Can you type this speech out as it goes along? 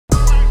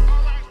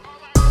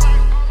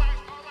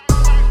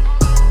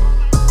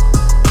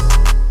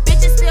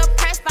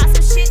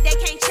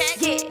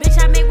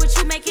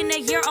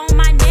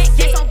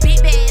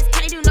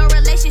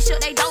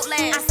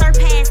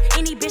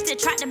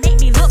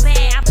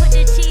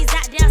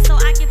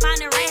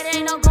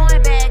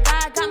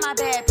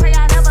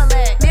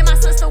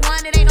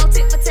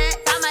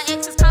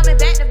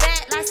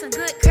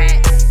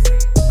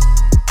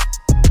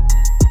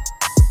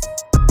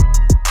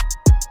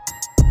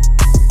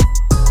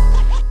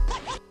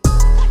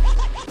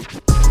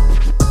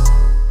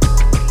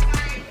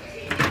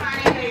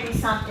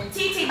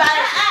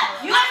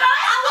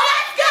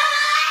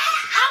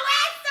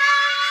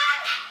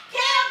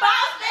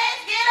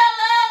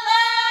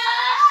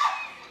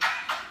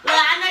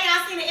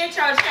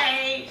intro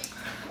change.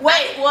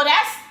 Wait, well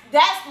that's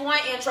one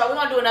intro. We're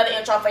gonna do another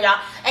intro for y'all.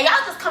 And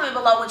y'all just comment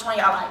below which one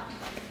y'all like.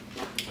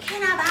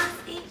 Can I bounce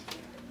it?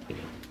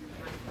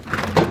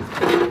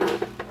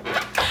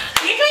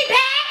 Is we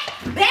back?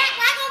 Back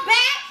like I'm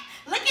back?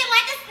 Looking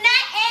like a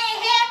snack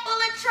head full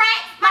of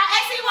tracks. My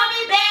ex, he want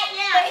me back,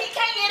 yeah, but he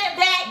can't get it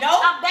back.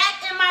 Nope. I'm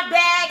back in my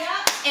bag,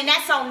 and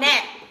that's on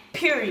that.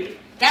 Period.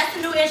 That's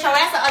the new intro.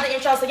 That's the other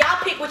intro. So y'all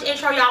pick which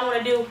intro y'all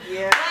want to do.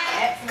 Yeah.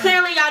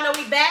 Clearly, y'all know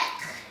we back.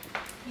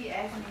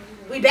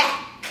 We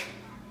back.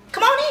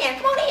 Come on in.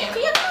 Come on in.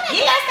 Come on in.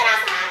 You guys sit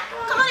outside.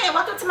 Come on in.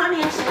 Welcome to my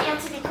mansion,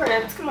 MTV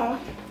Cribs. Come on.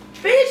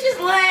 Bitch, this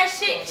last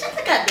shit. Shut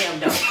the goddamn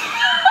door. So,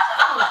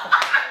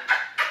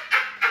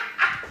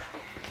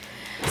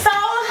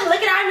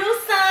 look at our new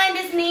son,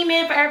 this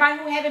Neiman. For everybody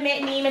who haven't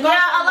met Neiman.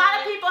 Yeah, a lot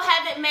of people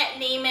haven't met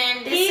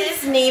Neiman.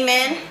 This is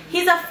Neiman.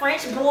 He's a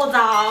French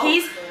bulldog.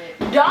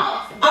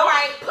 All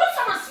right, put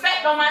some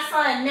respect on my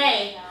son's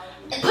name.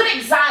 Put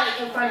exotic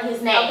in front of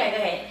his name. Okay, go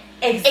ahead.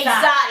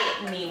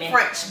 Exotic Neiman.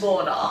 French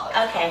bulldog.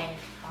 Okay.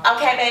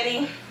 Okay,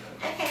 baby.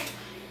 Okay.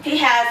 He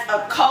has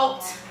a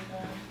coat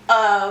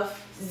of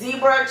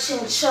zebra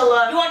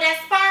chinchilla. You want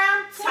that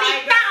sperm?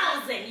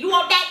 20,000. You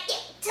want that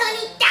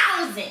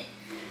 20,000.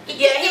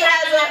 Yeah, he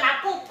has my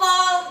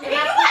poo-poo. You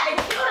got to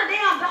kill the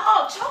damn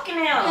dog, choking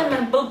him.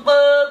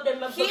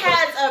 He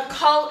has a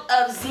coat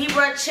of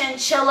zebra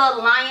chinchilla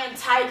lion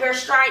tiger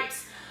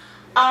stripes.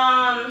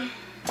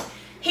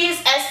 He's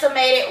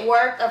estimated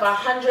worth of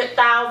 $100,000.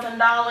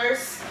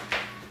 Bitch,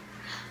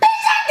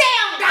 that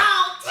damn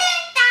dog,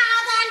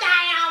 $10,000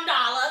 damn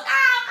dollars.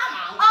 Oh, come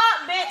on. Oh,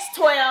 bitch,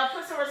 12.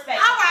 Put some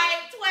respect. All right,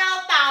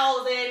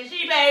 12,000.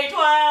 She paid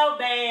 12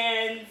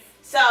 bands.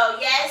 So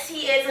yes,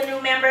 he is a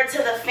new member to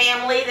the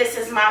family. This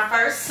is my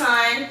first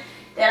son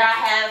that I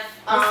have.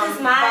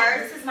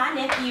 This is my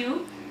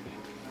nephew,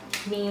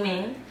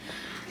 Neiman.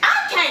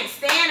 I can't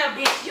stand a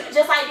bitch. You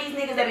just like these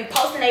niggas that be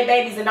posting their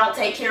babies and don't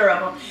take care of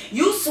them.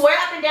 You swear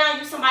up and down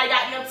you somebody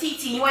got your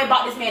TT. You ain't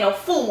bought this man no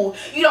food.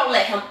 You don't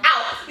let him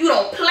out. You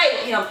don't play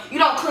with him. You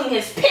don't clean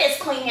his piss,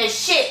 clean his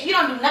shit. You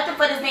don't do nothing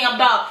for this damn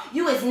dog.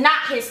 You is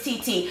not his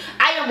TT.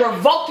 I am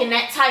revoking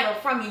that title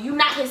from you. You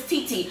not his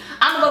TT.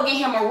 I'm gonna go get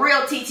him a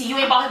real TT. You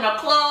ain't bought him no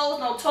clothes,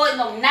 no toys,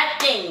 no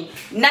nothing.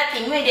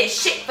 Nothing. You ain't did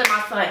shit for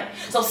my son.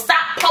 So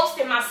stop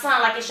posting my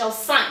son like it's your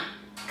son.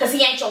 Cause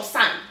he ain't your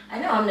son. I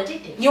know, I'm the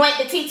TT. You ain't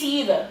the TT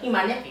either. He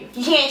my nephew.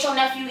 He ain't your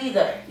nephew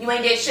either. You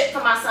ain't did shit for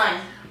my son.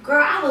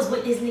 Girl, I was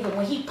with this nigga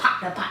when he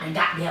popped up on the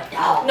goddamn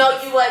dog. No,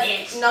 you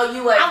wasn't. No,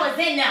 you wasn't. I was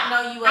in there.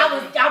 No, you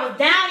wasn't. I was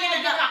down in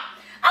the dog.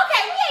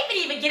 Okay, we ain't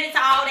finna even get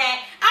into all that.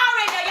 I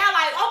already know y'all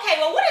like,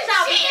 okay, well, what is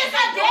y'all She is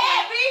a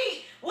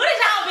deadbeat. What is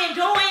y'all been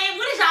doing?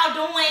 What is y'all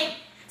doing?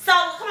 So,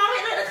 come on,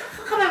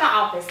 come in my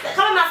office.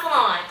 Come in my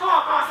salon. Come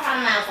on, come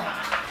in my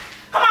salon.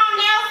 Come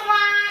on, nail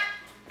salon.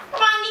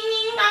 Come on,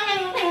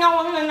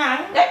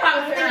 They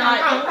probably figuring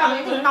like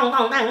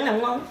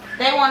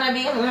they want to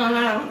be.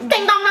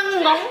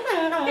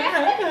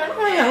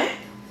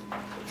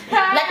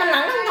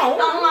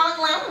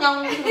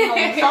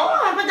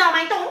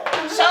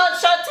 So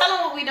tell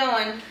them what we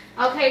doing.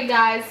 Okay,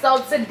 guys,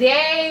 so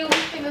today we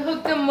finna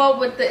hook them up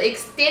with the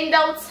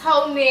extendo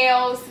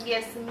toenails.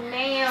 Yes,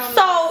 ma'am.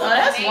 So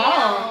that's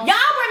long.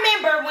 Y'all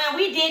remember when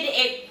we did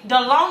it, the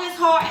longest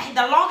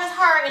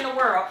hair in the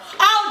world?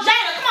 Oh,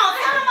 Jada, come on,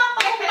 tell them what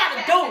we about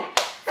to do.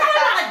 Tell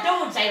them what to do,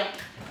 Jada.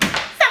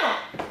 Come on.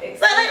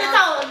 So look at the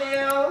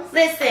toenails.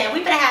 Listen, we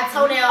finna have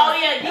toenails. Oh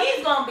yeah,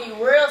 these gonna be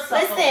real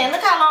suckable. Listen,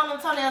 look how long them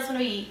toenails gonna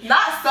be.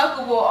 Not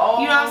suckable.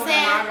 Oh, you know what I'm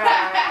saying?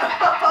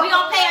 We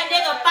gonna pay a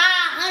nigga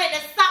 $500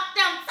 to suck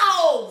them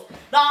toes,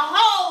 the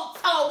whole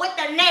toe with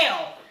the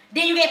nail.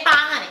 Then you get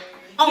 $500.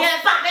 Yeah,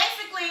 but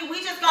basically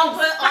we just gonna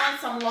put on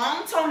some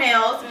long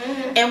toenails,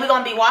 and we're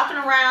gonna be walking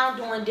around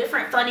doing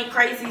different funny,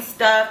 crazy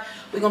stuff.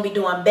 We're gonna be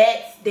doing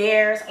bets,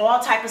 dares, all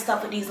type of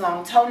stuff with these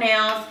long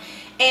toenails,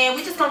 and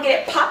we just gonna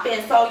get it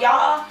popping. So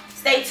y'all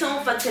stay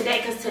tuned for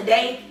today, cause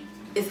today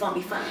is gonna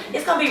be fun.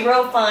 It's gonna be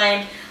real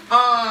fun.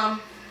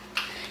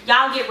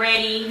 Y'all get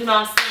ready. You know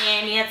what I'm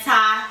saying? Me and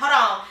Ty. Hold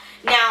on.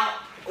 Now,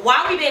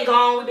 while we've been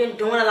gone, we've been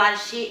doing a lot of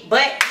shit,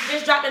 but we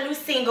just dropped a new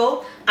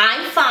single,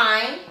 I'm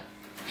Fine.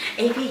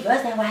 If he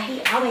wasn't, why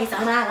he always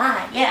on my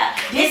line? Yeah,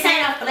 this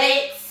ain't a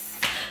flex.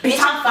 Bitch,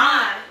 I'm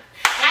fine.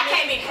 I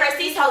can't be pressed.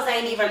 These hoes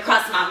ain't even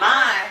crossed my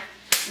mind.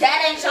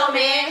 That ain't your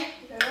man.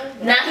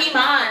 Now he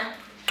mine.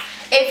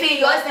 If he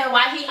yours, then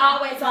why he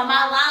always on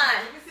my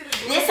line?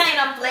 This ain't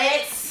a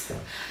flex.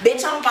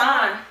 Bitch, I'm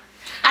fine.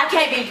 I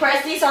can't be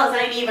pressed. These hoes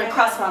ain't even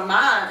crossed my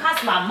mind.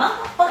 Crossed my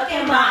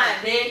motherfucking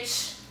mind,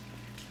 bitch.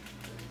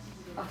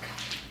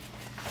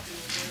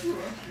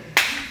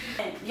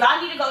 Y'all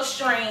need to go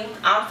stream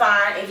I'm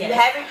Fine. If you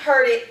haven't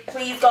heard it,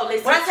 please go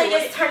listen when I to tell you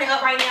it. it's turning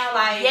up right now,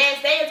 like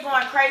yes, they is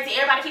going crazy.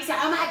 Everybody keeps saying,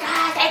 oh my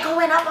god, they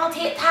going up on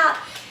TikTok.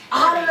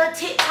 All the little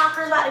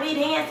TikTokers about to be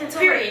dancing to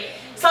it.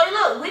 So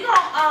look, we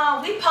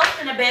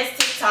posting the best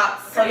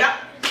TikToks. So y'all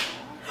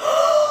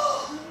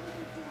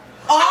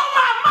oh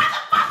my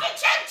motherfucking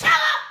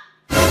chinchilla!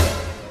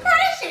 Girl,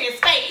 this shit is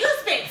fake. You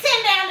spent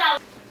 $10 damn.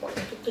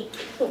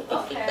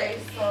 Okay,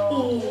 so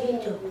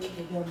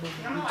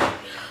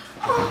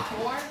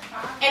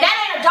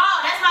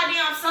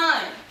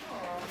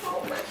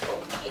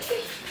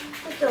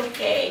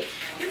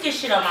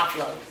shit on my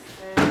floor.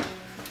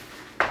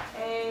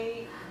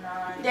 8,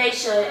 9. They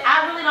should.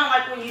 I really don't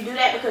like when you do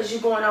that because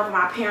you're going over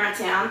my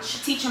parenting. I'm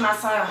teaching my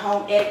son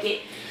home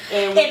etiquette.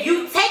 And if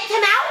you take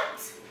him out,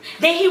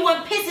 then he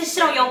wouldn't piss his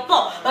shit on your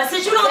floor. But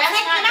since you don't take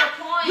him out,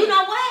 you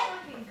know what?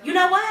 You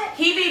know what?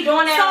 He be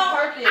doing that on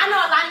purpose. I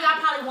know a lot of y'all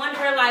probably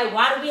wondering, like,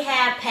 why do we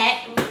have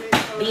packed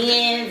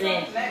bins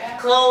and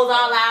clothes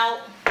all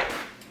out?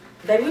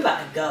 Baby, we about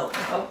to go,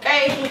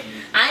 okay?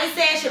 I ain't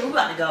saying shit, we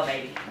about to go,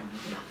 baby.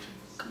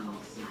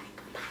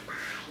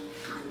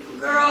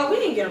 Girl, we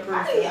didn't get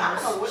approved.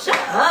 Shut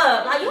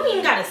up. Like, you ain't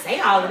even gotta say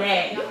all of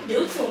that. You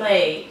do too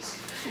much.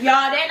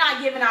 Y'all, they're not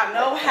giving out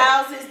no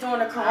houses during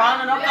the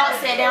corona. No folks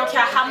said they don't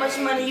care how much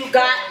money you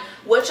got,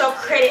 what your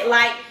credit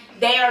like.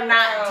 They are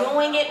not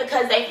doing it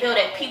because they feel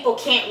that people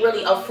can't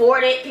really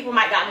afford it. People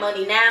might got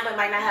money now, but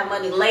might not have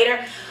money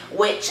later,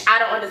 which I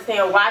don't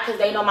understand why, because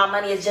they know my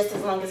money is just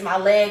as long as my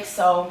legs.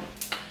 So,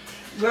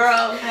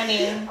 girl,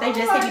 honey, they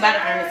just think you about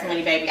to earn this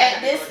money, baby.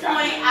 At this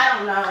point, I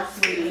don't know,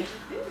 sweetie.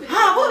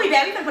 Huh, we'll be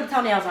back. We gonna put the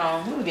toenails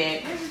on. We'll be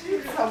back.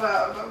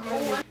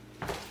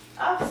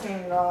 I've seen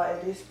it all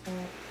at this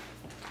point.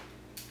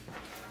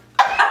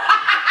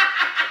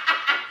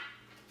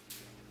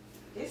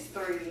 It's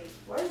 3.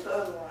 Where's the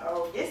other one?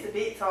 Oh, it's the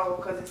big toe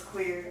because it's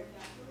clear.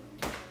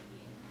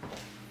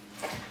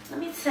 Let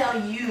me tell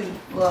you,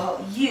 little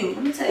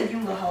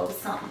hoe,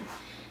 something.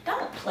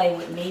 Don't play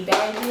with me,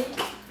 baby.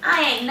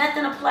 I ain't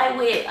nothing to play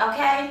with,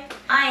 okay?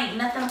 I ain't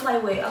nothing to play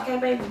with, okay,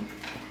 baby?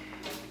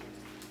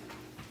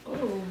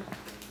 Ooh,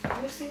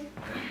 let me see.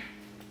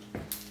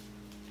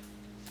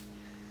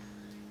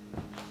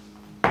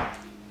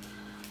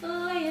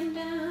 Laying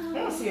down.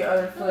 Let me see your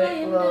other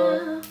foot,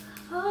 Lord.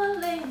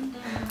 Laying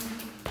down.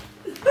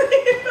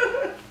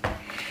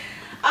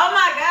 Oh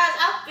my gosh,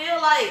 I feel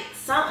like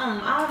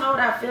something. I don't know what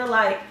I feel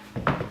like.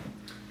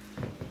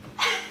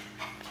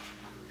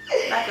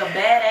 Like a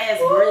badass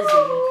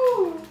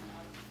grizzly.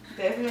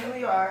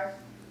 Definitely are.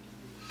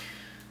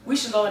 We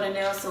should go in the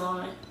nail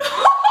salon. You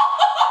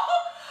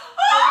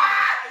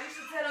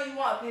should tell them you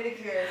want a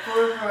pedicure. For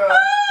real. Oh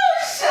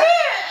shit! I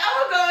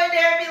would go in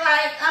there and be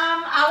like, I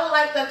would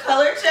like the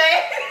color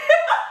change.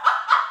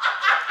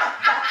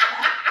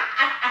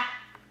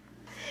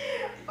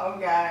 Oh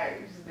God,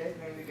 you should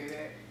definitely do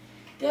that.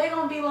 They're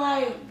gonna be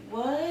like,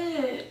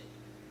 what?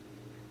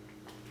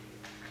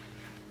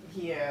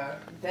 Yeah,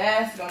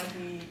 that's gonna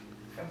be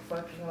a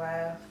fucking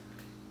laugh.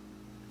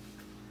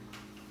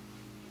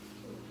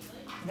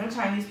 Them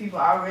Chinese people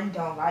already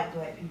don't like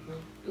black people.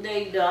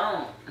 They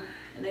don't.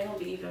 And they're gonna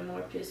be even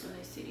more pissed when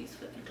they see these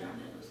fucking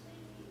toenails.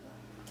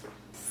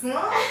 See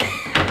what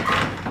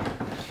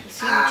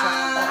y'all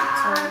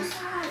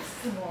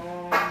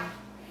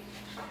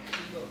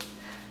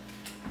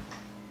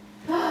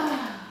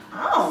I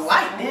don't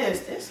like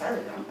this. This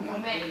hurt. I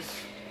don't like this.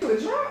 You were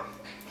drunk?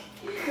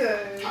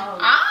 Good.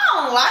 I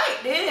don't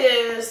like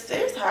this.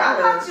 This hurt. I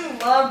thought you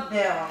loved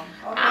them.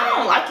 Okay. I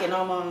don't like it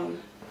no more.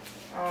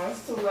 Oh,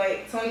 it's too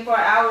late. 24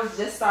 hours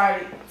just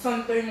started.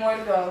 23 more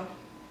to go.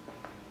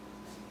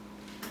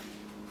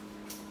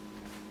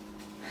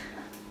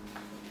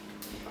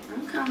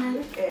 I'm coming.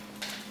 Okay.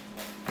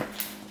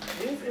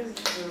 This is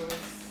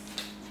juice.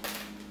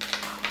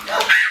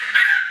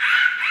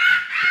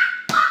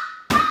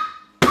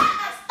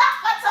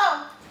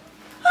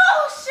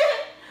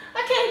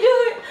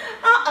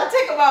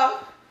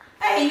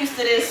 I ain't used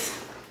to this.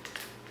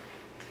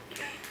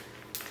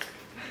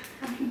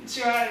 I'm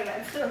trying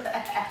not to.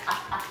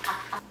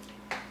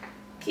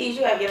 Keys,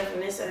 you gotta get up from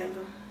this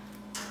angle.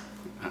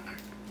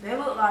 They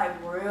look like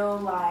real,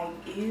 like,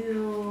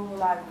 ew,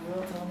 like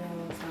real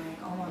toenails.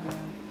 Like, oh my god.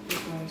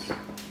 This one's...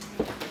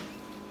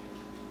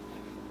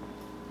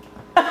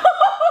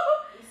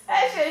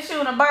 That shit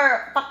shooting a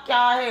bird. Fuck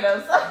y'all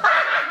haters.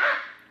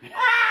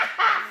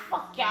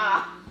 Fuck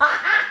y'all.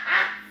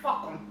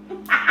 Fuck them.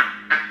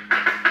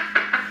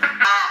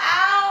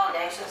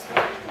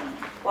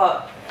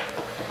 What?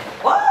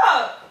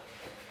 What?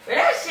 Bro,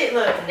 that shit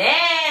look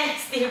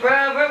nasty,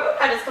 bro. We're about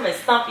to just come and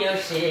stomp your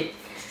shit.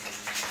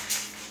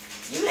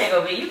 You ain't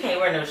gonna be, you can't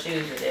wear no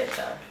shoes with that,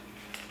 though.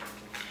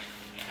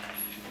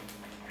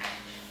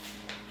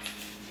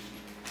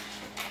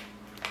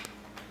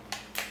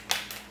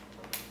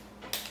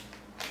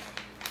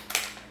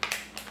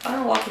 I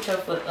don't walk with your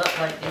foot up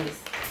like this.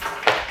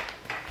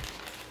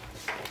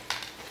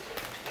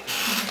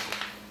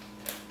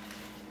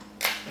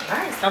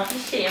 Alright, stomp your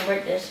shit and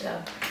work that shit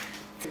out.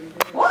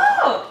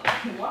 Whoa!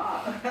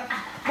 Wow.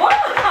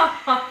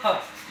 Whoa!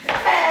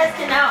 That ass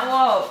cannot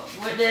walk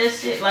with that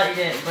shit like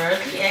that, bro.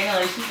 She acting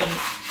like she can.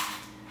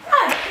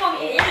 God, come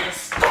on, in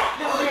stop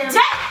doing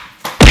that.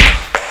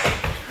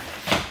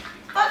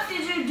 Fuck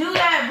did you do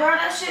that, bro?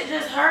 That shit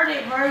just hurt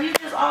it, bro. You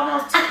just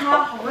almost took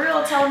my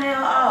real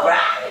toenail off. Bro,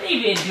 I didn't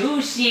even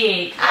do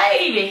shit. I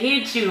didn't even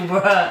hit you,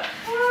 bro. I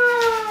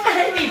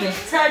didn't even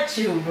touch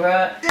you,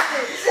 bro. 500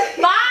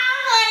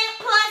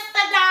 plus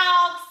the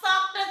dog,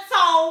 suck the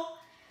toe.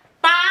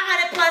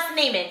 500 plus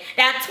Neiman.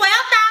 Now 12,000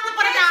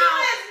 for the dog. You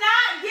is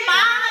not getting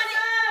my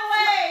son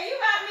away. You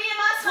got me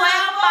and my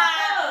son.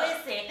 12,000.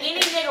 Listen,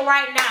 any nigga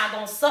right now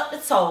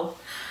toe.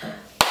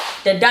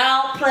 The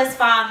dog plus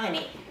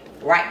 500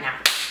 right now.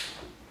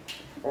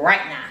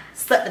 Right now.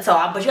 Suck the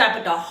toe. But you gotta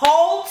put the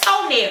whole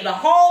toenail, the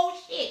whole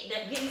shit.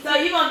 So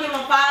you gonna give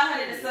him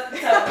 500 to suck the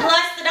toe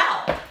plus the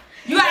dog.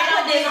 You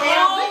gotta put this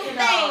whole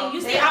thing.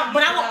 You see,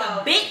 but I want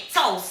the big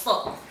toe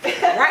suck.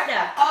 Right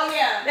there. Oh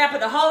yeah. You gotta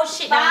put the whole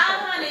shit down.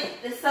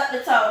 500 to suck the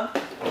toe.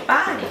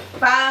 500.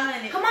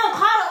 500. Come on,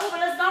 call the Uber.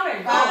 Let's go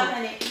already.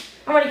 500.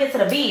 I'm ready to get to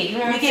the bed. You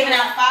know what We're giving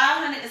out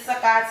 500 to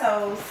suck our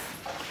toes.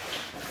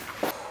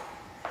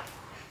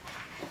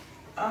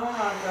 Oh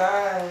my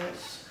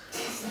gosh.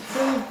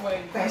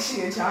 That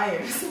shit a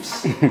giant or some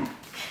shit.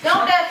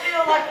 Don't that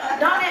feel like,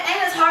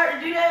 ain't it hard to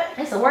do that?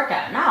 It's a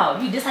workout. No,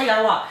 you just how you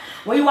gotta walk.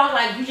 When you walk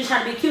like you just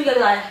trying to be cute, you gotta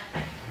be like,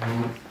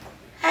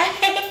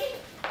 hey.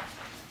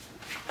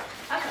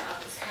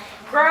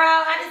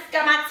 Girl, I just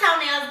got my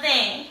toenails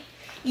done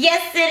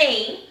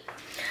yesterday.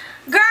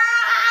 Girl,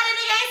 I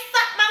didn't ain't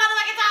suck my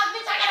motherfucking toes,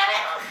 bitch. I got a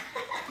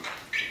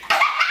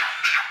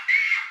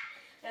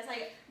That's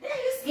like, damn,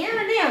 you scared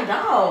of damn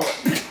dog.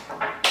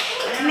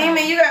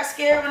 Mimi, you got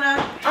scared when I'm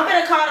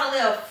gonna call the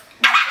lift.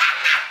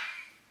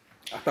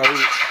 I thought it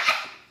was.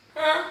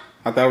 Huh?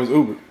 I thought it was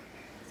Uber.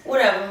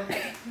 Whatever.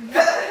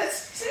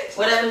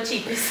 Whatever the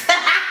cheapest.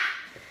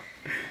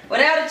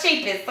 Whatever the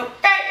cheapest.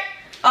 Okay.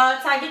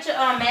 Ty, get your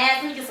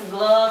mask. Let me get some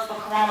gloves for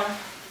Corona.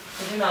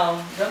 Cause you know,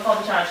 them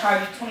folks trying to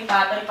charge you $25,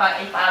 $35,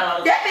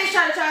 $85. that bitch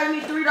trying to charge me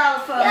 $3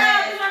 for a mask.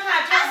 Yeah, you trying to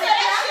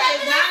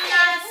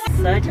charge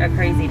me. Such a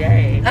crazy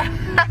day.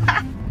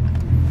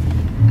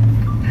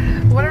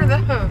 What are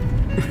those?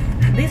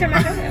 These are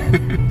my toenails.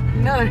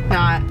 No, they're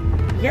not.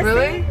 Yes,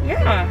 Really?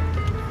 Yeah.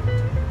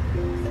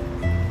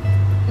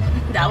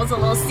 That was a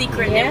little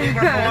secret that we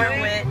were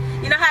born with.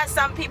 You know how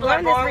some people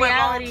are born with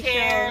long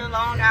hair,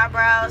 long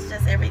eyebrows,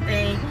 just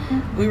everything.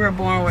 We were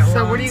born with.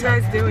 So what are you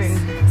guys doing?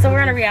 So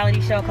we're on a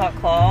reality show called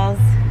Claws.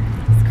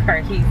 It's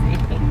crazy.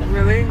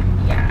 Really?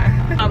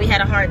 Yeah. Oh, we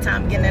had a hard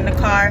time getting in the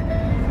car.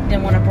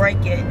 Didn't want to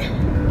break it.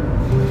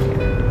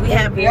 We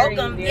had broke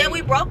them. Yeah,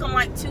 we broke them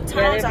like 2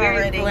 times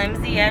already.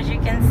 Flimsy, as you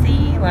can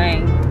see.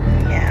 Like,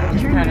 yeah.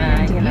 just kind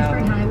of, you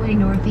know. Highway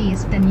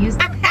Northeast, then use.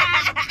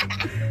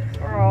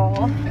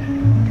 Girl.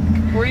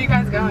 Where are you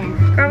guys going?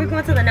 Girl, we're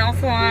going to the nail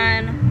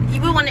salon. We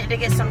wanted to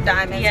get some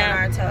diamonds on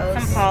our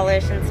toes. Some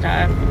polish and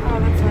stuff. Oh,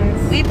 that's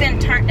nice. We've been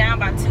turned down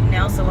by 2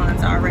 nail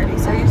salons already.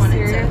 So Are you we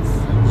wanted serious?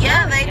 to.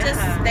 Yeah,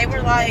 they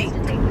were like,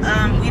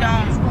 we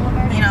don't,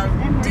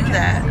 do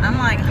that. I'm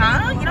like,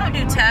 huh? You don't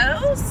do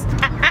toes?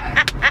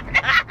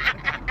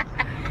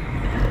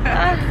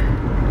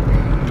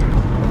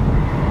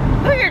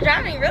 Oh, you're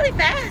driving really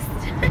fast.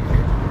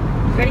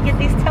 Ready to get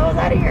these toes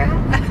out of here?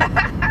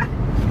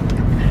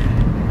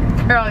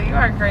 Girl, you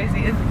are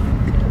crazy.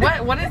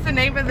 What is the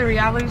name of the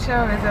reality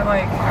show? Is it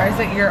like, or is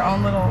it your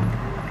own little?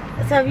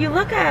 So if you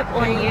look up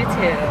on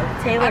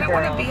YouTube, Taylor I don't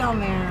Girl. want to be on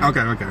there.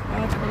 Okay. Oh,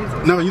 that's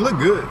crazy. No, you look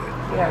good.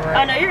 Yeah, Oh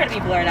right. no, you're gonna be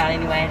blurred out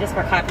anyway, just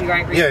for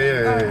copyright reasons.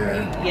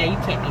 Yeah. Yeah, you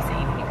can't be seen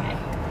anyway.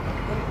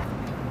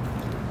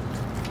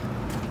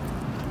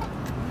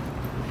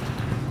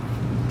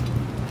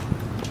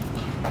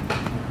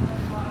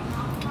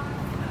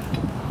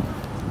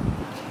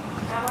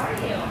 How are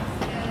you?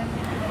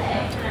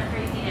 It's been a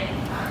crazy day.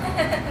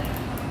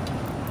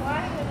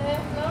 Why?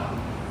 No.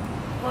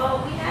 Well,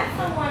 we had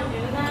someone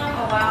do them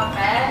a while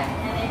back,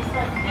 and they just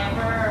like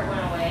never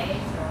went away.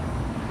 So,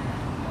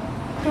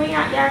 can we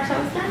get our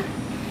toast done?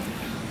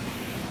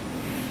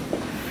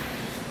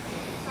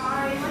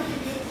 Sorry, what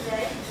did you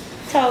say?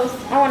 Toast.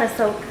 I want to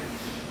soak.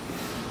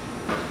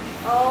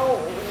 Oh,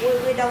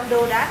 we don't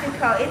do that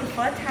because it's the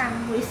first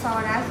time we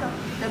saw that. So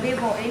the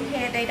people in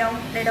here they don't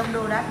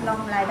do that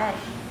long like that.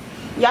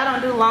 Y'all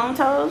don't do long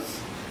toes?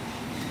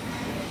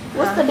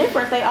 What's the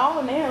difference? They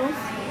all nails.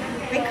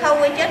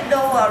 Because we just do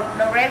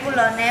the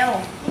regular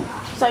nail.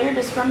 So you're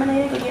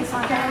discriminating against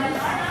my toes?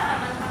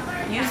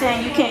 You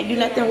saying you can't do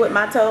nothing with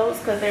my toes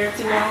because they're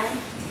too long?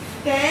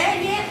 Yeah,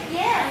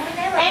 we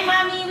never. Hey,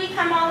 mommy, we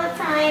come all the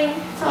time.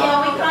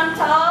 Yeah, we come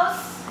toes.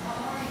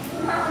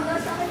 No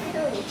something to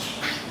do.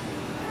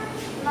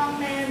 Long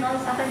nail, no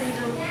something to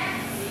do.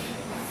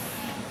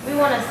 We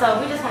want to soak.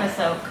 We just want to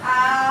soak.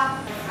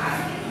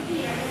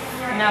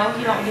 No,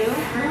 you don't do?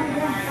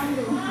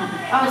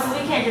 Oh, so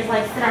we can't just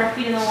like sit our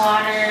feet in the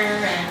water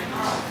and...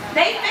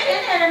 They fit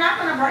in there. They're not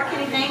going to break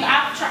anything.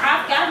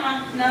 I've got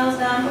my nails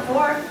done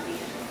before.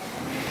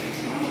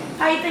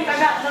 How you think I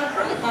got the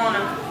acrylic on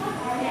them?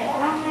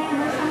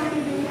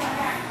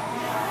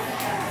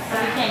 So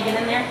we can't get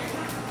in there?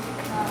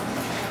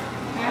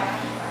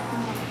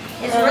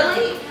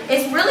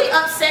 It's really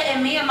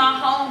upsetting me and my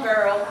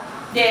homegirl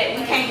that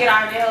we can't get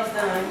our nails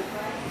done.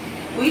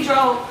 We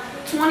drove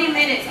 20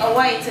 minutes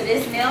away to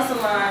this nail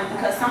salon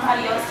because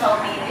somebody else told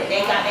me that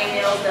they got their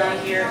nails done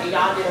here and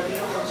y'all did a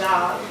beautiful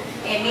job.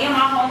 And me and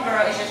my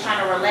homegirl is just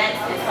trying to relax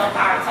and soak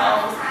our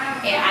toes,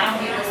 and I don't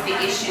think it's the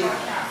issue.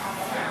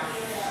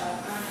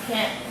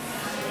 Can't.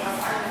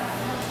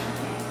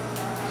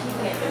 She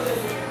can't do it.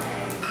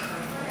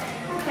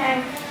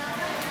 Okay.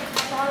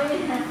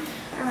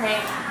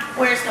 Alright.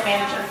 Where's the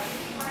manager?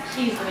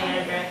 She's the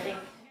manager, I think.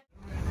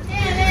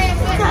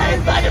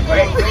 it's about to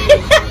break.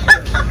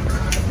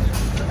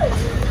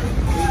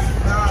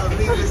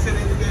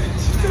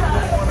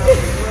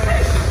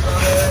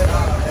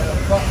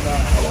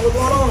 What's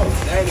going on?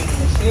 That ain't the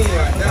machine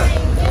right now.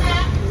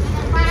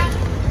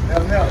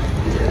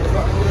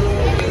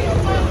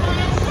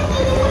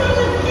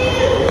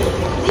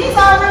 These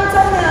are real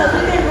toenails.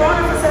 We've been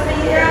growing for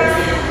 7 years.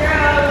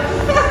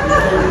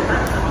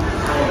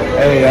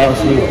 Hey, I'll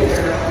see you.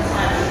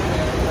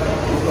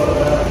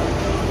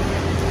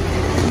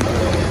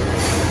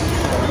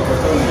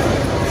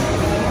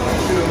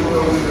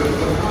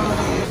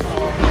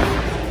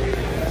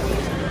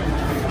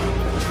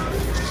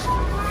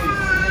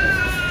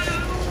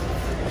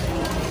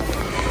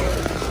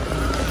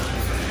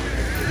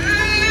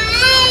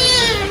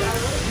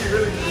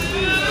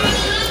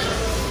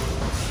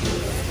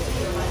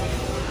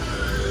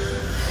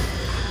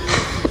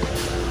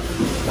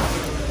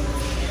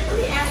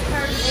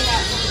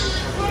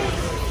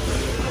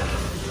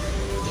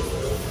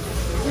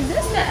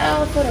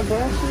 For the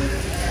brushes.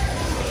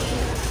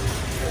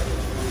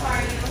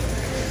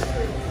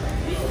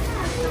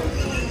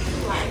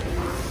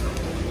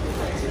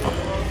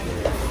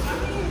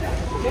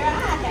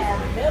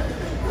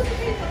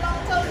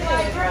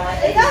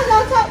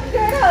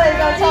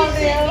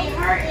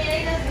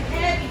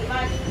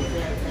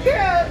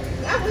 Girl,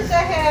 I wish I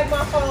had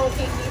my phone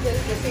TV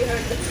just to see her.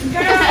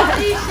 Girl,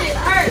 these shit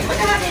hurt. Look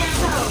at that damn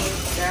toe.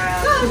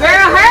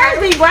 Girl, hers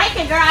be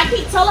breaking, girl. I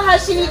keep telling her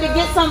she need to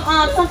get some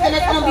something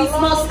that's gonna be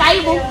more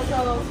stable.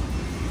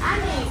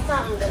 I need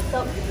something to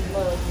soak these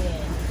bugs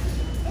in.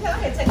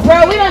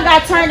 Girl, we done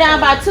got turned down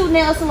by 2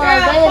 nail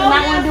salons. They did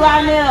not want to do our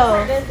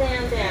nails. This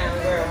damn down,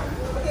 girl.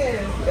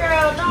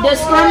 Girl, no.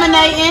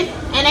 Discriminating,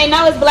 and they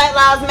know it's Black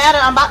Lives Matter.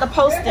 I'm about to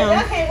post them.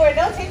 I can't wear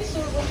no tennis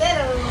shoes with that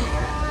on.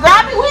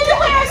 Robbie, we been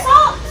wearing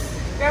socks.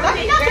 Girl, I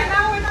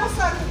cannot wear no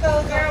socks with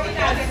those. Girl, we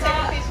got to take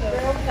a picture.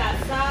 Girl, we got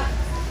socks.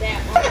 That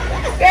one.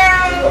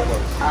 Girl.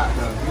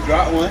 You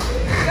dropped one.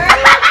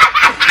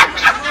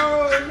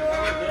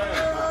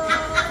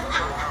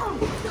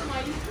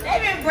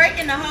 They've been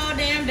breaking the whole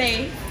damn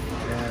day.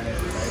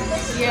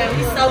 Yeah,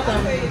 we soak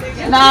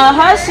them. Nah,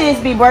 her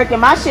shits be breaking.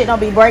 My shit don't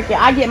be breaking.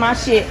 I get my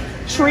shit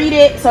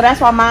treated, so that's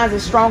why mine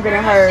is stronger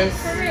than hers.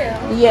 For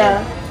real.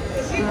 Yeah.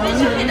 Bitch,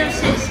 you get them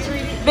shits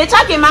treated. Bitch,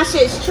 I get my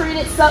shits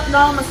treated, sucked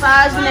on,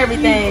 massaged, and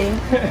everything.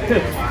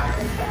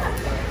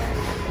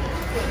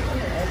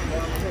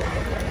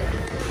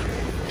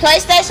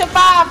 PlayStation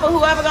 5 for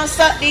whoever gonna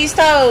suck these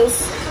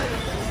toes.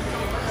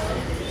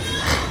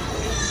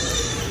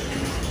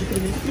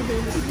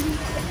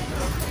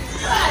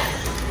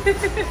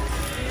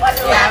 What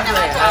you got in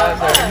my toes?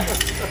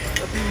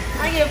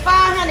 I get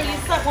 500, you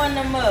suck one of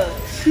them mugs.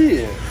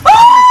 Shit.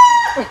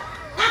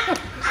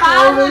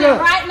 500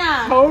 right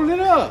now. Hold it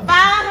up.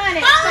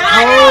 500.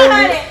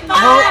 500.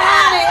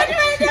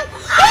 500.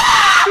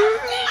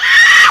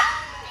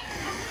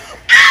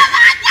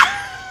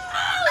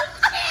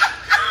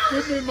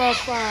 Give me my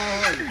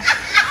 500.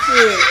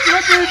 Shit.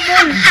 Give me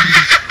money.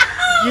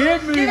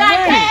 Give me You got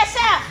money. cash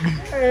out.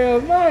 Hell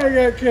no, I got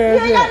You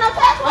cash ain't got out. no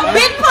cash out. A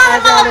big part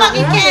of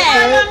motherfucking cash.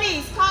 Call your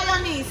niece. Call your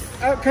niece.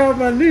 I called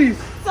my niece.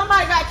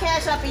 Somebody got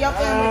cash up in your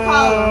family.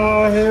 Call them.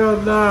 Oh,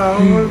 hell no. I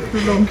don't want to do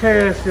no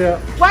cash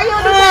out. Why you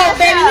don't do Oh, cash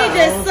baby, out? he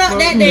just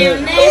sucked that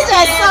damn He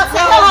just sucked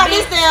the hell out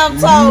this damn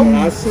toe.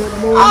 I sent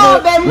more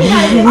Oh, than baby, we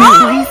gotta get.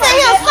 Oh, he said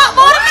he'll suck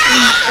more than me.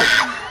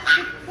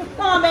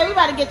 Come on, baby, we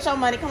gotta get your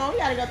money. Come on,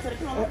 we gotta go to the.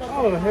 Come on, let's go.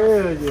 Oh,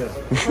 hell yeah.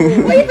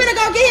 Where you finna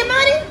go get his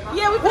money?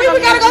 Yeah, we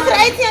gotta go to the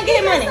ATM and get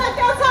his money. Girl,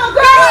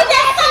 he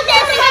just sucked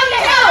that damn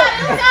toe.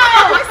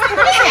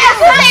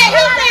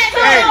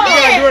 Hey, you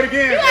gotta do it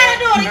again. You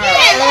gotta do it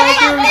again.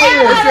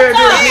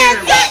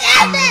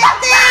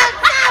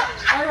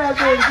 I gotta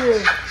do it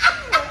again.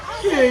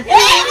 Shit.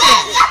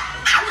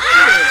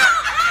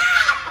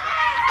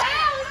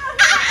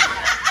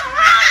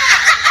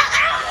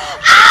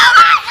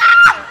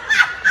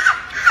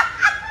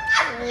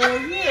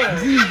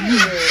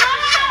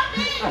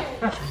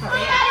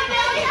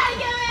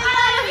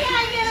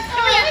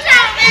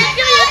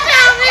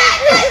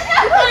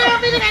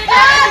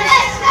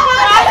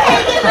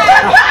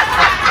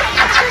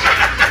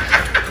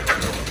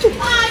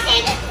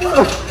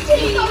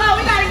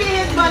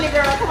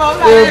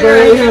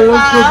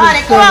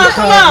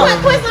 Come on.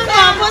 Put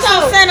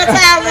some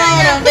sanitizer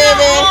on them,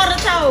 baby. All the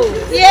toes.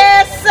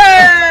 Yes,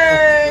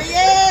 sir.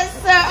 Yes,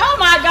 sir. Oh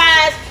my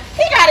gosh.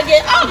 He gotta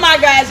get. Oh my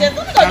gosh. Yes.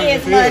 Let me go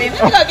get his money. Let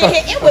me go get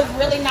his. It was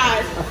really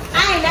nice.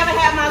 I ain't never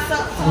had my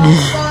son.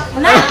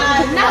 No.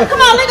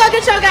 Come on. Let's go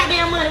get your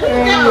goddamn money. We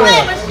got a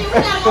play machine.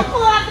 We gotta go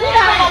pull out the damn. We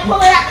gotta go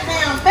pull it out the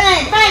damn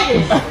thing,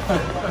 baby.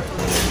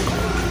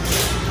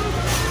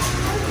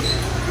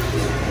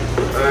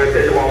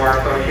 Station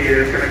Walmart associate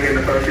is going to get an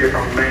associate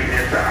from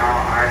maintenance to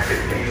our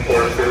I-16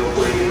 Portsville,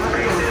 please.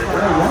 Maintenance to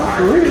our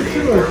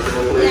I-16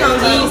 Portsville, We please. gonna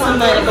give you some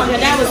money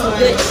because that was some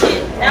good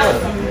shit. That was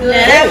some good.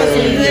 That was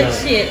some good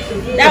shit.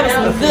 That was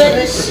some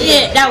good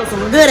shit. That was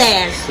some good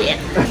ass shit.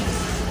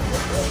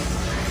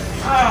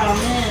 Oh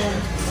man.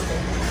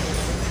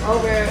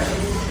 Over.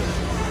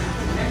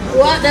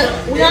 Well,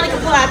 we only can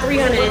pull out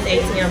 300 in this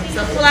ATM.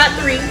 So pull out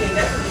 3.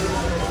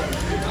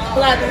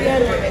 Pull out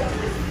 300.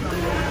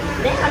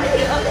 Damn,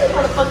 they up this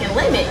motherfucking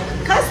limit.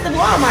 Cuss the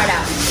Walmart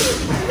out.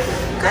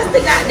 Cuss the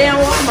goddamn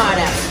Walmart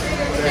out.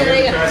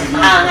 Yeah,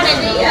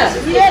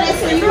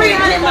 that's a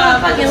 300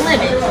 motherfucking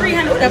limit.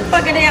 300, the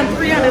fucking damn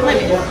 300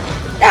 limit.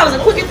 That was the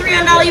quickest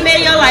 $300 you made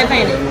in your life,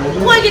 ain't it?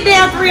 Quickest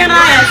damn $300.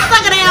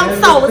 Suck a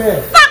damn soul.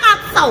 Suck up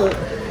soul.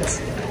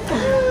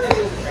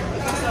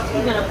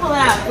 You're gonna pull it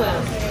out, pull it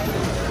out.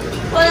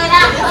 Pull it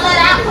out, pull it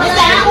out, pull it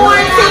out.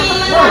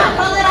 Quarantine.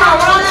 Pull it out,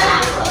 roll it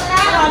out, pull it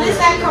out. This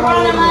that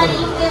Corona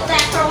money. This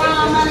that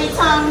Corona money,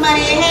 tongue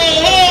money. Hey,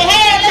 hey,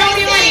 hey, show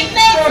me money.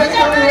 Put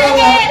your money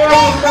ahead.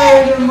 All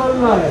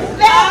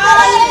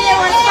you did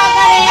was suck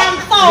a damn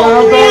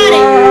soul.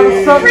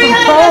 300.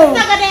 300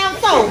 suck a damn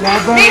soul.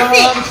 That's it.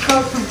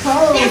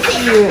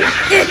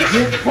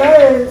 Get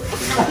paid.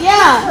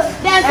 Yeah,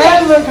 that's it.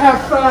 And look how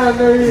fine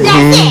they is.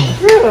 That's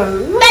it.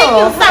 Yeah, Thank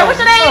you, sir. What's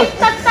your name?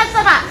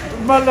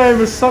 My name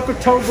is Sucker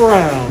Toe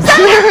Brown.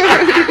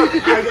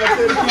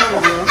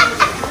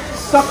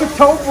 Sucker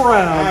Toe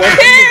Brown.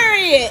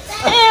 Period.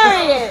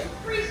 Period.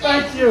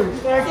 Thank you.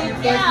 Thank you.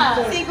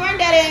 Yeah. See,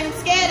 Granddaddy ain't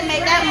scared to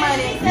make that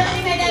money. Let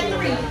me make that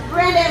 3.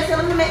 Granddaddy said,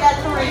 let me make that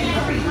 3.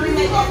 Let me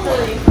make that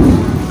 3.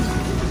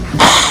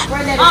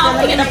 Granddaddy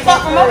said, getting the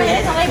fuck from over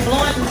here. So they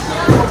blowing some shit.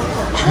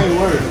 Hey,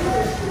 word.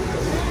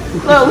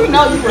 Look, we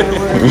know you ain't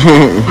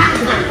worried.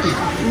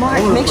 Mark,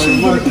 make sure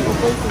you give the people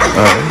voices.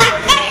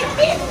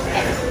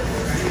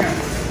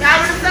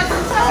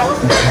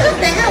 Shut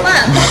the hell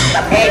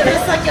up. Hey,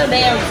 just suck your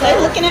damn toe.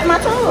 Looking at my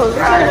toes.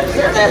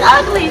 That's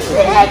ugly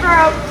shit. Hey,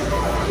 girl.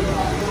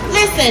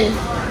 Listen.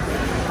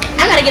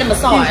 I gotta get a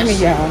massage.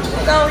 Excuse me, y'all.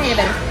 Go ahead,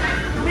 baby.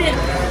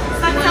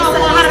 Suck your toe.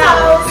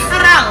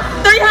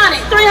 $100.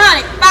 300.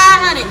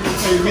 500.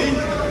 Hey, me?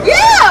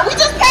 Yeah, we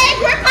just paid.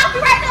 We're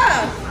coffee right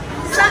now.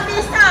 Suck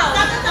these toes.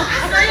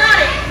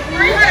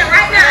 300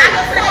 right now. I go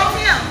to the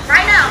ATM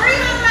right now.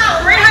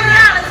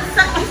 $300 to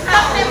suck these toes.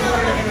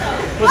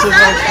 What's this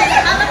like?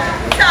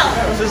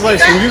 This is like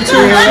some YouTube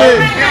shit. I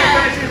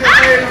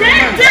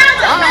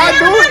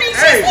do it.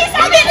 Hey.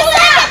 I did the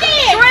same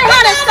thing.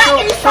 300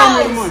 suck these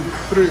toes.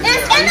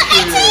 It's in the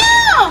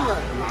ATM.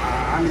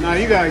 Nah,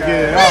 you gotta get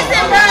it out.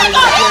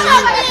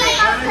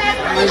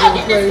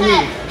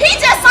 Listen, he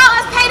just saw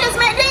us pay this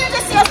man. Didn't you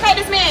just see us pay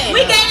this man?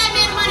 We gave that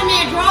man the money,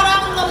 man. Draw it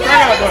off and go get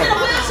it.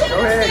 Go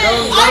ahead, go.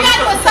 All you gotta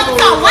do is suck the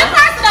toe. One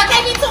person up,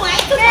 can't be 2.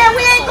 Ain't 2. Man,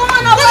 we ain't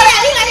going over there.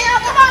 He like,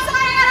 come on,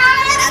 somebody got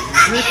all that.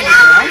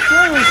 I'm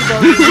serious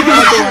about this.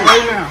 I'll do it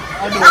right now.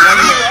 I'll do it right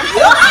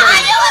now.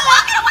 You was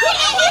walking away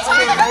and he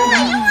trying to do it.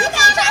 You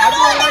can't try to do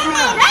it. I'll do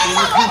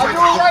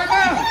it right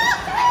now.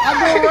 I'll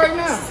do it right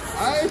now.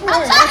 I ain't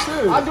playing. That's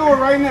it. I'll do it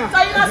right now.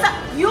 So you gonna say,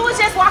 you was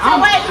just walking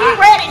away. He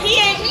ready. He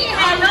ain't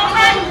had no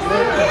money.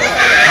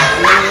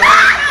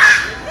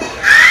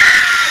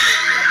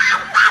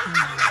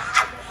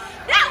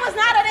 That was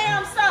not a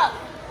damn suck.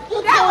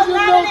 That was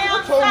not a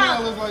damn suck.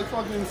 Toenail is like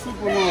fucking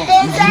super long.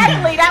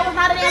 Exactly. That was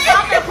not a damn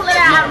suck. I'm gonna pull it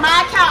out of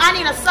my account. I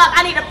need a suck.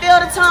 I need to feel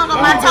the tongue on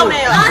my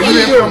toenail. I need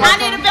to feel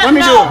Let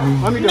me do it.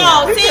 Let me do it.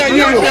 No, see,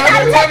 you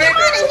gotta take your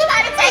money. You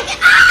gotta take it.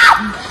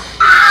 Ow!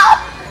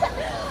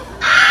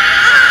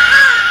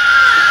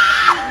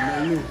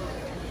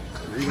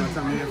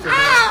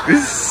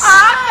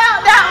 I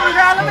felt that one,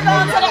 girl. Let me go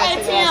into the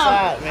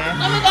ATM.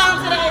 Let me go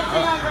into the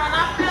ATM, girl.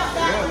 I felt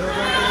that one, girl.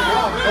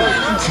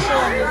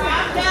 I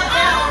felt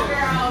that one,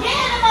 girl. Get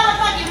the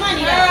motherfucking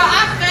money, girl.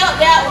 I felt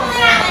that one.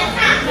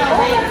 No,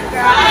 baby,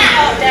 girl. I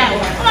felt that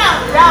one. Come on.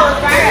 That was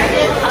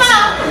right. Come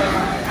on.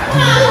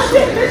 Come on.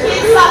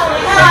 She's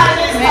suffering. Come on,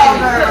 this girl.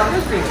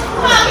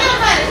 Come on, get the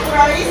money,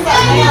 girl. He's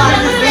suffering.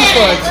 This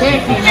for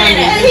attention,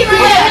 honey. He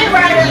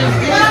right here.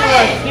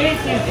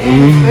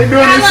 They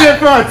doing this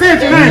shit for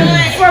attention, ain't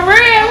they? For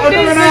real.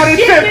 They're doing all this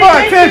shit for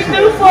attention. We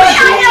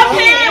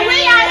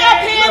out here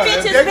paying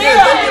bitches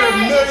bills.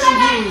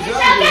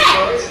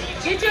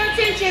 Get your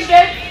attention,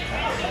 babe.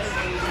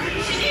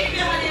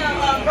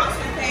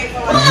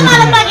 Pull the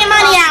motherfucking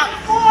money out.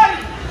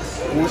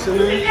 What's your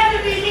name?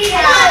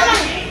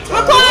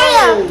 Record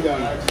him.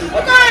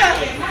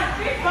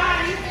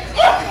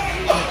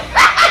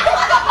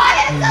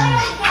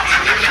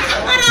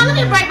 Hold on, let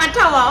me break my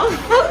toe off.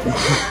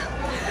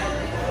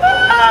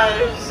 Oh,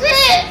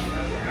 shit.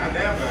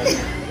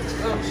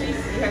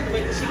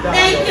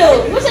 Thank you.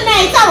 What's your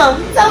name? Tell him.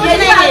 Tell him what your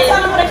name is.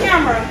 Tell him with a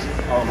camera.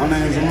 Oh, my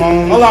name's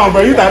Ramon. Hold on,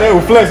 bro. You thought they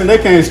were flexing. They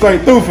came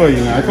straight through for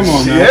you now. Come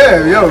on, man.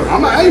 Yeah, yo.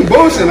 I ain't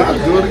bullshitting. I'll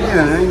do it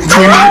again. I ain't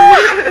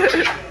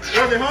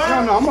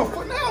No, I'm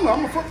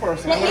a foot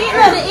person.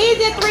 The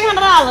easy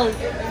 $300.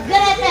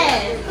 Get that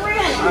fast.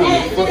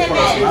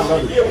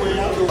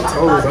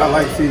 $300. I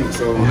like feet,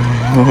 so.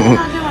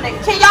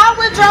 Can y'all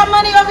withdraw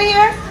money over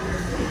here?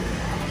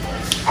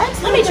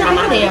 Let me try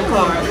my damn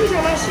card. Let me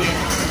try my shit.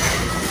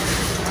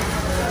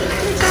 Let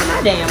me try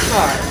my damn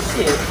card.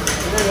 Shit.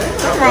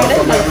 What's wrong with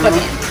this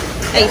motherfucking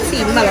AT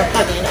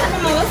motherfucking? I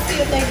don't know. Let's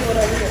see if they do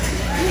it over here.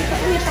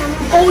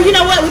 Oh, you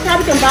know what? We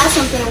probably can buy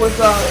something with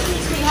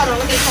hold on,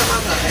 let me come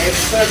on. Hey,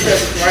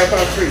 right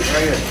across the street,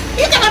 right here.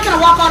 You think I'm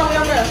gonna walk all the way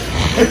over there?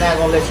 It's not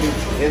gonna let you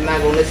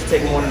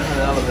take more than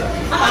 $100 though.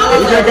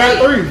 We just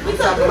got 3. We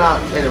talking about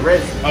at the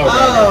register.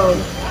 Oh.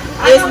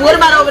 What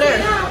about over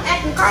there?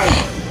 Acting crazy.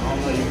 I don't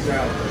know you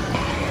exactly.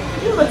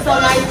 You look so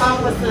nice,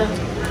 officer.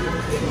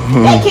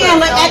 They can't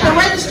let at the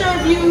register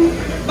if you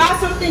buy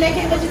something. They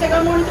can't let you take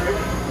out more than 3.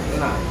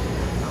 Nah,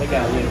 they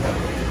got a little.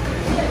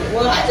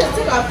 Well, I just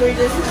took off 3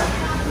 just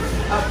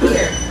up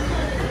here.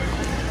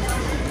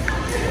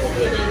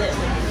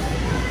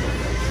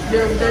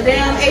 The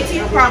damn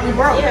ATM probably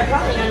broke. Yeah,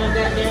 probably got no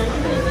goddamn.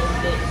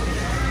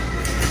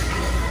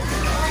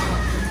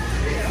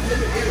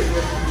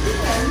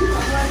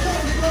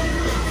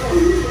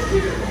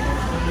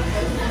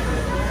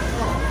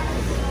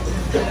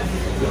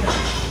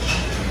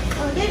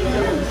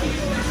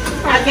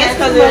 I guess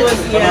because it was,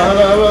 yeah.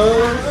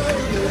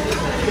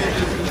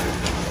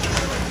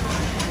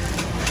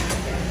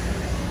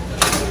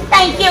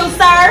 Thank you,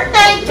 sir.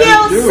 Thank you,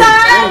 sir.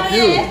 Thank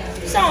you.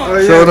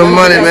 Show them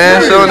money,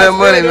 man. Show them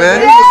money,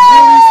 man.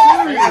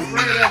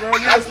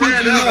 That's yo,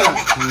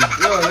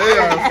 they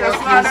are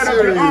fucking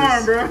serious.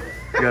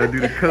 You gotta do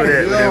the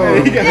Kodak.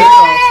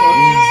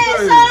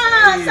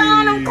 Show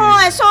them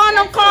coins. Show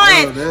them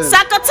coins.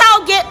 Suck a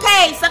toe, get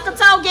paid. Suck a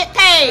toe, get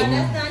paid.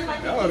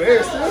 Oh,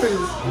 they're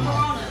serious.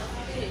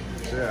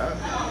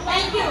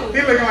 Thank you. He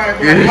looking like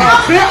he looking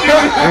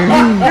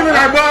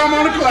like boy, I'm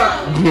on the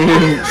clock.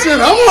 Shit,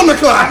 I'm on the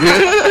clock.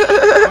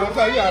 I'm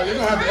telling you,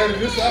 you're gonna have to edit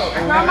this out.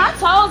 Bro, my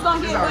toes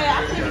gonna get wet.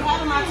 I can't be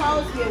having my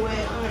toes get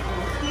wet.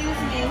 Excuse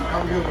me.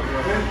 I'm good with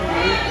that.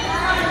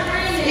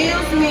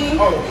 Excuse me.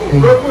 Oh,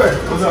 real quick.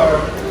 What's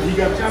up? You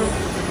got a camera?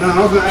 No, I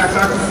was gonna ask,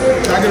 can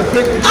I get a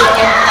pic with you? Oh,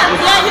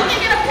 yeah. Yeah, you can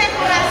get a pic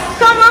with us.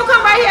 Come on,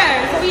 come right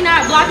here. So we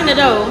not blocking the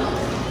door.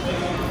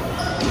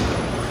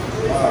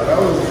 Wow, that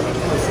was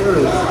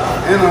serious.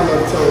 And on the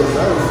toes.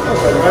 That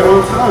was like right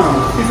on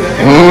time. He said,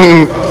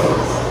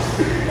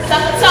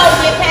 Suck a toe,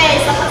 get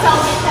paid. Suck a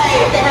toe, get paid.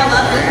 What the hell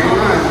up?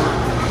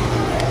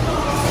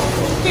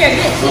 Here,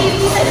 get cheese.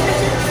 You take the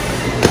picture.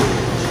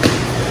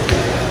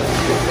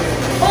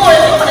 Oh,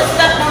 you want to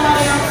stuff one on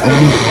your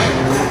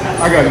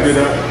I gotta do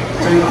that.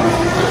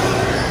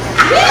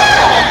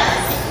 Yeah!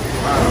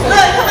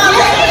 Look, come on,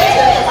 let's get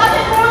it. I've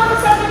been growing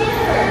with something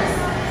years.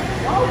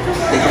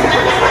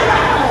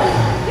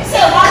 You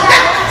said, why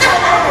not?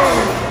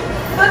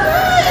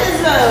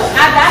 Because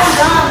I got it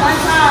done one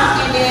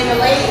time, and then the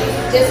lady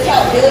just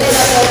kept building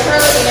up her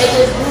curl, and they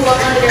just grew up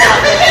under their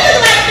outfit.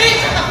 Like,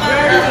 bitch,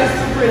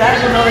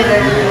 I didn't know that.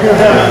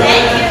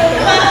 Thank you.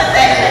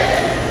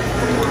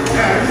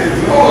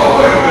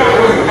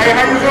 Hey,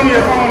 how you doing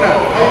your phone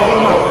now?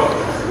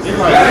 It's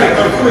like, that's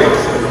the flick.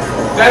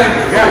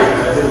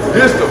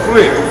 This the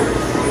flick.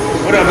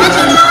 What up, man?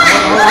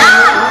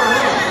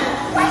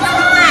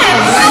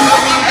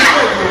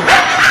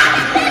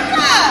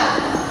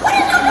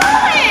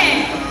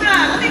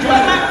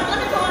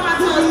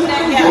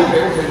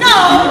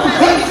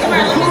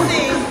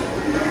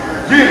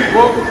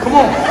 Come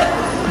on.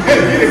 Hey,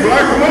 get it, boy.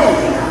 Come on.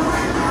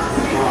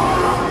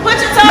 Put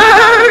your tongue.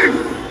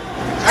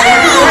 Hey,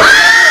 look away.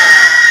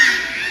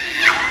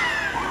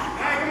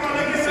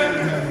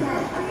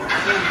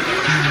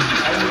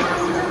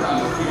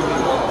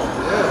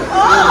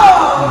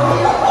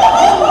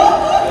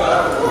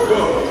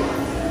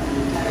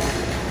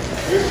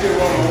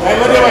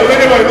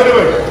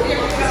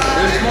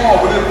 It's small,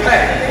 but it's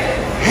packed.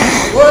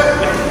 What?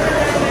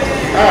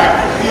 All right.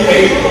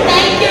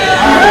 Thank you.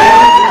 I'm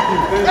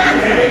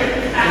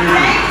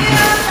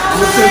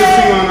gonna send it to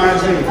you on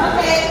IG.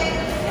 Okay.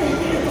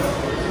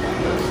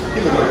 He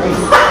look like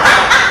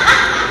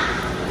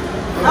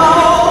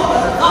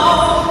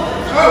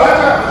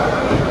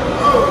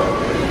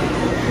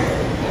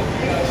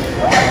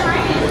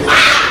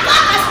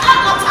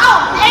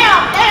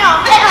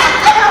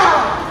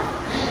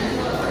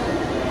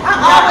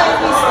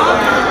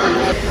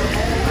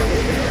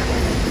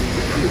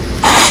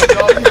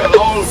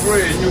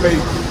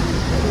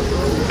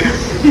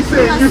he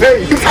said you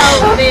hate.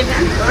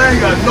 I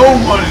ain't got no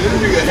money. This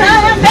nigga hate.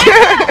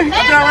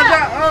 Watch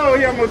out. Oh,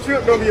 he almost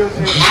tripped over your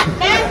shit.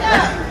 Back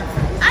up.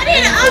 I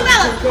need an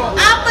umbrella.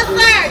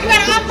 Officer, you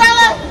got an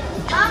umbrella?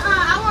 I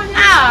want it.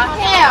 Oh,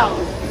 hell.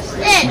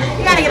 Shit.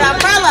 You gotta get an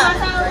umbrella.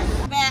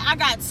 Man, I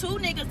got 2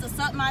 niggas to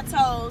suck my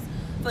toes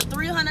for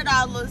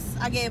 $300.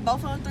 I gave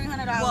both of them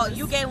 $300. Well,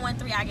 you gave 1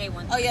 3, I gave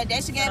 1 3. Oh yeah,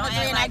 Desha gave a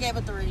 3 and I gave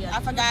a 3. Yeah. I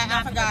forgot.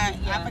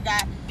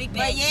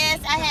 But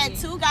yes, I had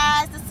 2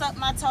 guys to suck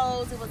my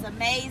toes. It was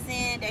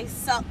amazing. They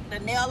sucked the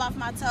nail off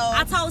my toe.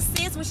 I told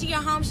sis when she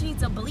get home she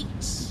needs to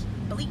bleach.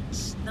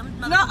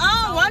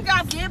 One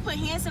guy did put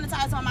hand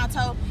sanitizer on my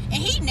toe, and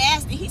he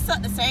nasty. He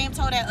sucked the same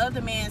toe that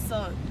other man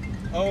sucked.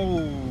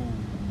 Oh,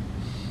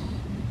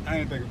 I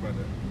didn't think about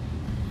that.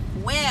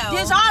 Well,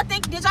 Did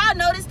y'all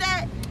notice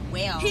that?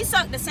 Well, He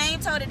sucked the same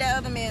toe that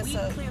other man we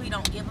sucked. clearly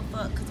don't give a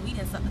fuck because we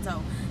didn't suck the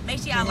toe. Make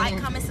sure y'all like,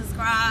 comment,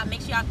 subscribe.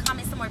 Make sure y'all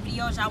comment some more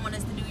videos y'all want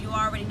us to do. You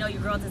already know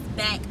your girls is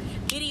back.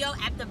 Video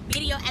after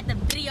video after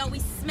video. We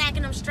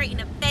smacking them straight in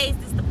the face.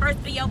 This is the first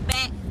video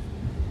back.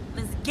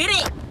 Let's Get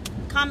it.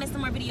 Comment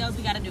some more videos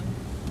we gotta do.